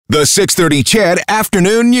The 6:30 Chad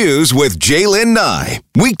Afternoon News with Jaylen Nye.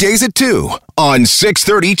 Weekdays at 2 on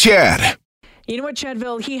 6:30 Chad. You know what,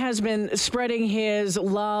 Chadville? He has been spreading his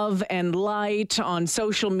love and light on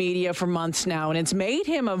social media for months now, and it's made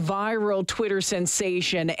him a viral Twitter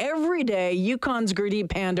sensation. Every day, Yukon's Gurdeep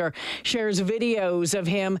Pandher shares videos of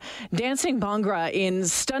him dancing Bhangra in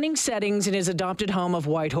stunning settings in his adopted home of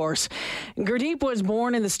Whitehorse. Gurdeep was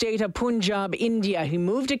born in the state of Punjab, India. He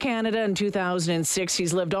moved to Canada in 2006.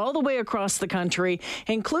 He's lived all the way across the country,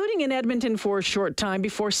 including in Edmonton for a short time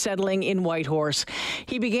before settling in Whitehorse.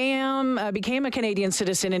 He became a Canadian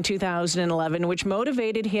citizen in 2011, which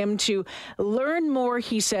motivated him to learn more,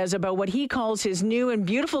 he says, about what he calls his new and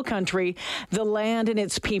beautiful country, the land and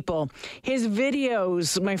its people. His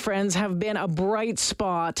videos, my friends, have been a bright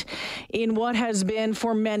spot in what has been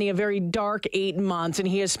for many a very dark 8 months, and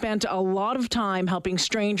he has spent a lot of time helping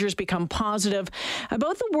strangers become positive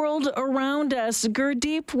about the world around us.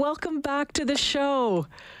 Gurdeep, welcome back to the show.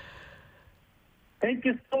 Thank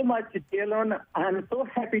you so much, Jaylen. I'm so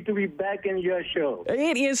happy to be back in your show.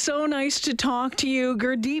 It is so nice to talk to you,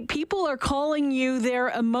 Gurdeep. People are calling you their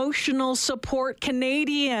emotional support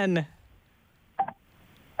Canadian.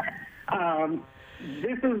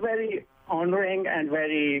 This is very honoring and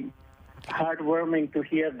very heartwarming to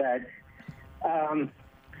hear that.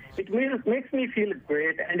 It makes me feel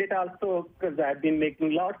great, and it also, because I've been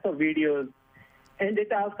making lots of videos, and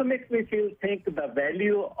it also makes me think the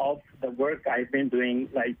value of the work I've been doing,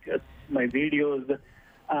 like my videos.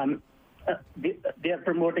 They are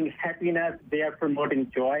promoting happiness. They are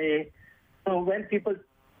promoting joy. So when people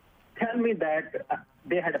tell me that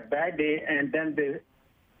they had a bad day and then they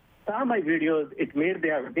saw my videos, it made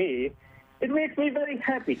their day, it makes me very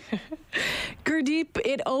happy. Gurdeep,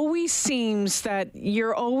 it always seems that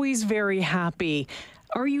you're always very happy.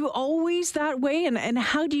 Are you always that way? And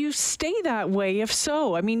how do you stay that way, if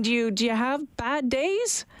so? I mean, do you have bad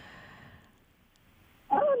days?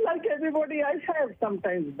 Like everybody, I have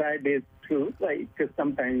sometimes bad days too. Like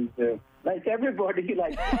sometimes, like everybody,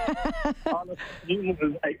 like all of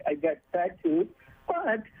humans, I get sad too.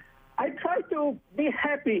 But I try to be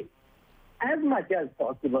happy as much as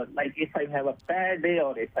possible. Like if I have a bad day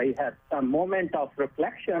or if I have some moment of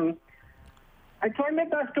reflection, I try my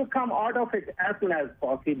best to come out of it as soon as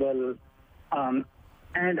possible. And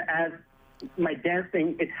as my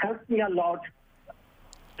dancing, it helps me a lot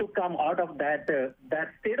to come out of that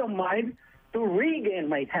state of mind to regain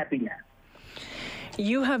my happiness.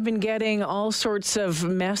 You have been getting all sorts of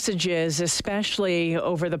messages, especially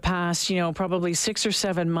over the past, probably 6 or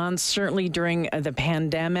 7 months, certainly during the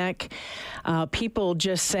pandemic. People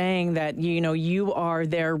just saying that, you are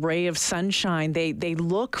their ray of sunshine. They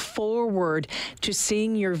look forward to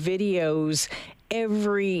seeing your videos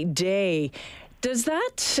every day. Does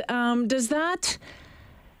that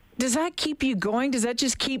keep you going? Does that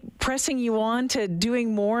just keep pressing you on to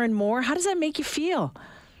doing more and more? How does that make you feel?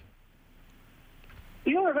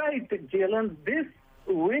 You're right, Jaylen. This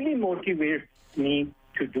really motivates me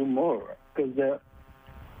to do more because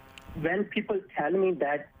when people tell me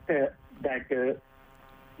that they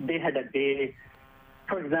had a day,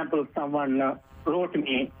 for example, someone wrote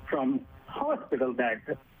me from hospital that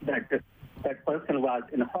person was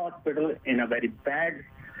in a hospital in a very bad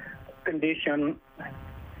condition.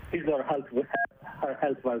 Her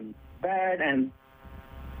health was bad, and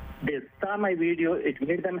they saw my video. It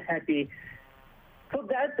made them happy. So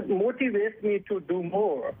that motivates me to do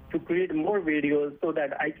more, to create more videos so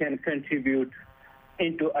that I can contribute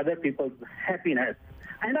into other people's happiness.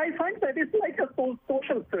 And I find that it's like a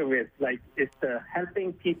social service, like it's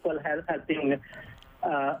helping people, helping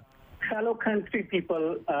fellow country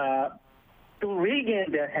people to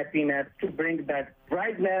regain their happiness, to bring that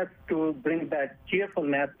brightness, to bring that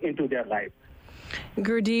cheerfulness into their life.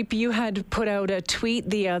 Gurdeep, you had put out a tweet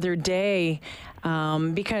the other day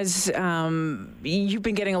because you've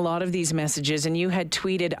been getting a lot of these messages, and you had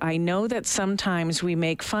tweeted, "I know that sometimes we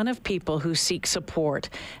make fun of people who seek support,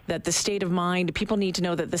 that the state of mind, people need to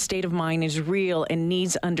know that the state of mind is real and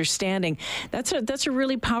needs understanding." That's a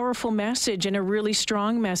really powerful message and a really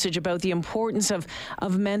strong message about the importance of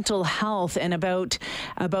mental health and about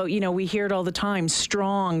we hear it all the time,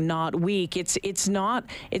 strong, not weak. It's not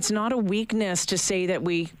a weakness to say that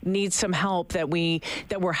we need some help, that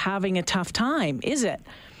we're having a tough time, is it?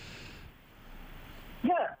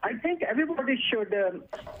 Yeah, I think everybody should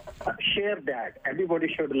share that. Everybody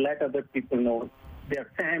should let other people know, their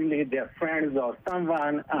family, their friends, or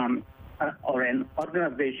someone, or an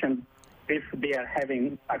organization, if they are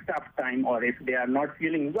having a tough time or if they are not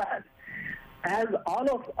feeling well. As all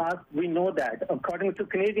of us, we know that according to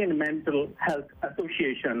Canadian Mental Health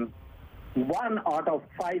Association, 1 out of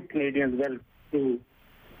 5 Canadians will through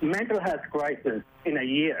mental health crisis in a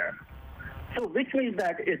year. So which means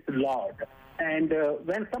that it's loud. And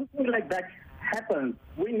when something like that happens,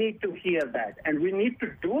 we need to hear that. And we need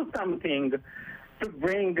to do something to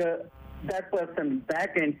bring that person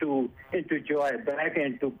back into joy, back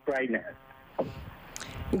into brightness.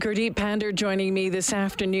 Gurdeep Pandher joining me this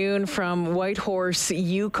afternoon from Whitehorse,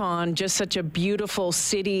 Yukon, just such a beautiful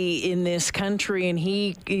city in this country, and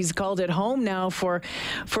he's called it home now for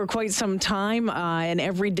quite some time, and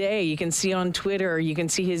every day you can see on Twitter, you can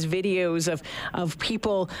see his videos of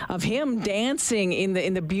people, of him dancing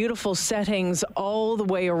in the beautiful settings all the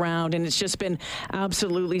way around, and it's just been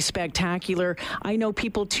absolutely spectacular. I know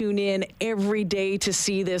people tune in every day to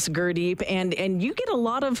see this, Gurdeep, and you get a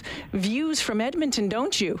lot of views from Edmonton,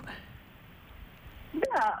 don't you?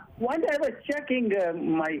 Yeah, one day I was checking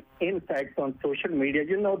my insights on social media.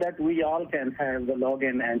 You know that we all can have the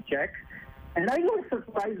login and check. And I was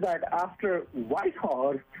surprised that after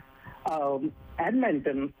Whitehorse,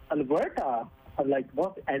 Edmonton, Alberta, like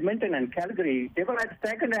both Edmonton and Calgary, they were at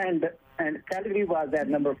second and Calgary was at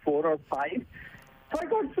number 4 or 5. So I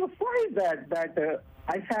got surprised that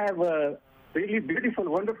I have really beautiful,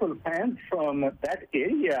 wonderful fans from that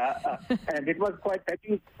area, and it was quite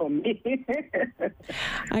touching for me.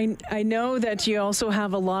 I know that you also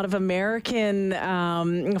have a lot of American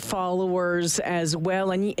followers as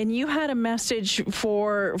well, and you had a message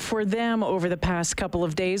for them over the past couple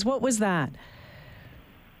of days. What was that?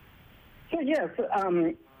 So yes,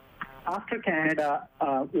 after Canada,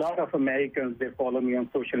 a lot of Americans, they follow me on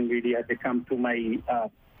social media. They come to my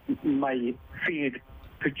feed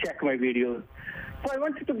to check my videos. So I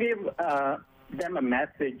wanted to give them a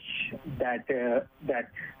message that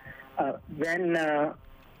when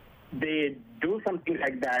they do something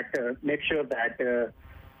like that, make sure that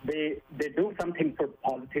they do something for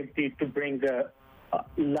positivity, to bring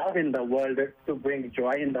love in the world, to bring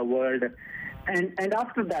joy in the world. And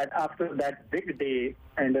after that big day,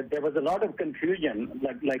 and there was a lot of confusion,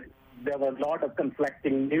 like there was a lot of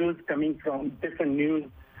conflicting news coming from different news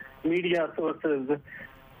media sources.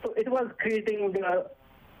 So it was creating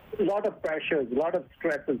a lot of pressures, a lot of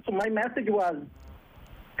stresses. So my message was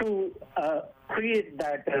to create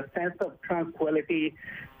that sense of tranquility,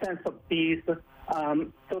 sense of peace,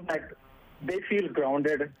 so that they feel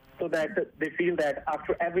grounded, so that they feel that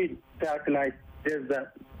after every dark night, there's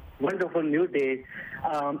a wonderful new day,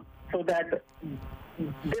 so that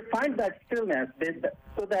they find that stillness,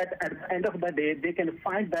 so that at the end of the day, they can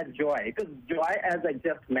find that joy. Because joy, as I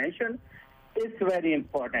just mentioned, is very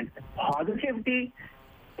important. Positivity,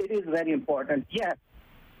 it is very important. Yes.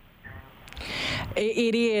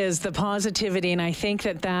 It is the positivity, and I think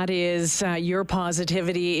that is your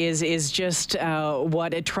positivity is just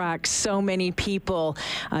what attracts so many people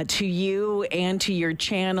to you and to your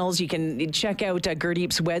channels. You can check out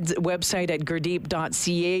Gurdeep's website at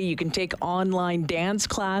gurdeep.ca. You can take online dance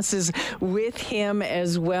classes with him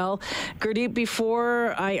as well. Gurdeep,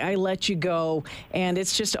 before I let you go, and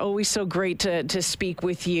it's just always so great to speak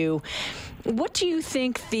with you, what do you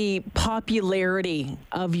think the popularity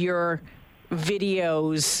of your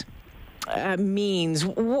videos means?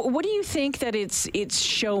 What do you think that it's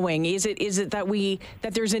showing? Is it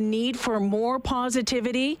that there's a need for more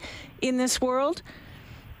positivity in this world?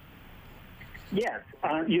 Yes,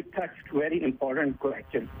 you touched very important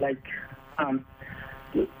question. Like,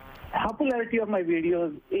 popularity of my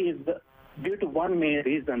videos is due to one main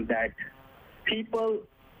reason, that people,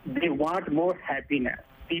 they want more happiness.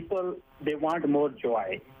 People, they want more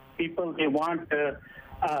joy. People, they want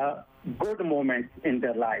good moments in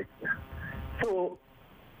their lives. So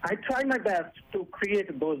I try my best to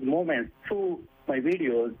create those moments through my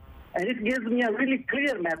videos, and it gives me a really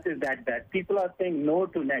clear message that people are saying no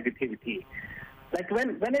to negativity. Like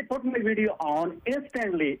when I put my video on,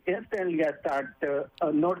 instantly I start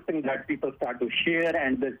noticing that people start to share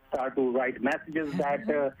and they start to write messages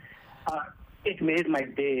that it made my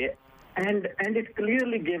day. And it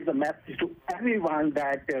clearly gives a message to everyone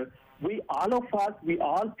that we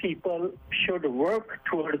all people should work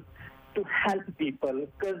towards to help people,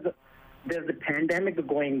 because there's a pandemic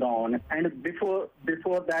going on, and before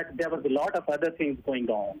that there was a lot of other things going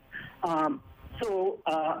on. And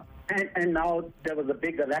now there was a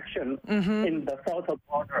big election in the south of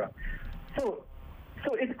border. So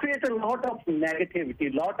it creates a lot of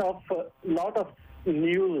negativity, lot of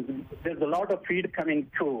news. There's a lot of feed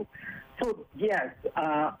coming through. So yes,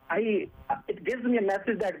 it gives me a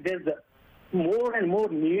message that there's more and more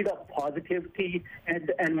need of positivity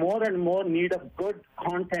and more need of good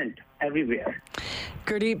content everywhere.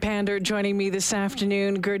 Gurdeep Pandher joining me this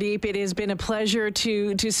afternoon. Gurdeep, it has been a pleasure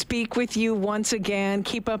to speak with you once again.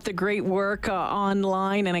 Keep up the great work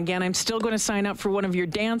online. And again, I'm still going to sign up for one of your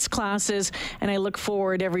dance classes, and I look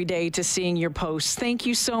forward every day to seeing your posts. Thank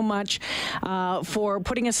you so much for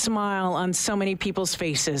putting a smile on so many people's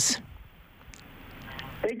faces.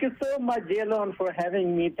 Thank you so much, Jalon, for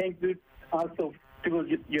having me. Thank you also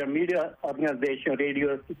to your media organization,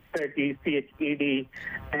 Radio 30, CHED,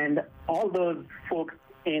 and all those folks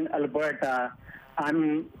in Alberta.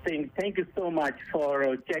 I'm saying thank you so much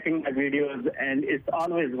for checking my videos, and it's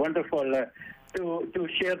always wonderful to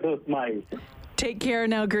share those smiles. Take care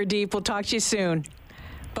now, Gurdeep. We'll talk to you soon.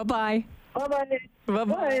 Bye-bye. Bye-bye.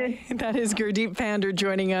 Bye-bye. That is Gurdeep Pandher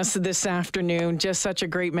joining us this afternoon. Just such a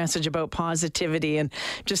great message about positivity, and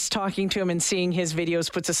just talking to him and seeing his videos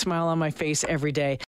puts a smile on my face every day.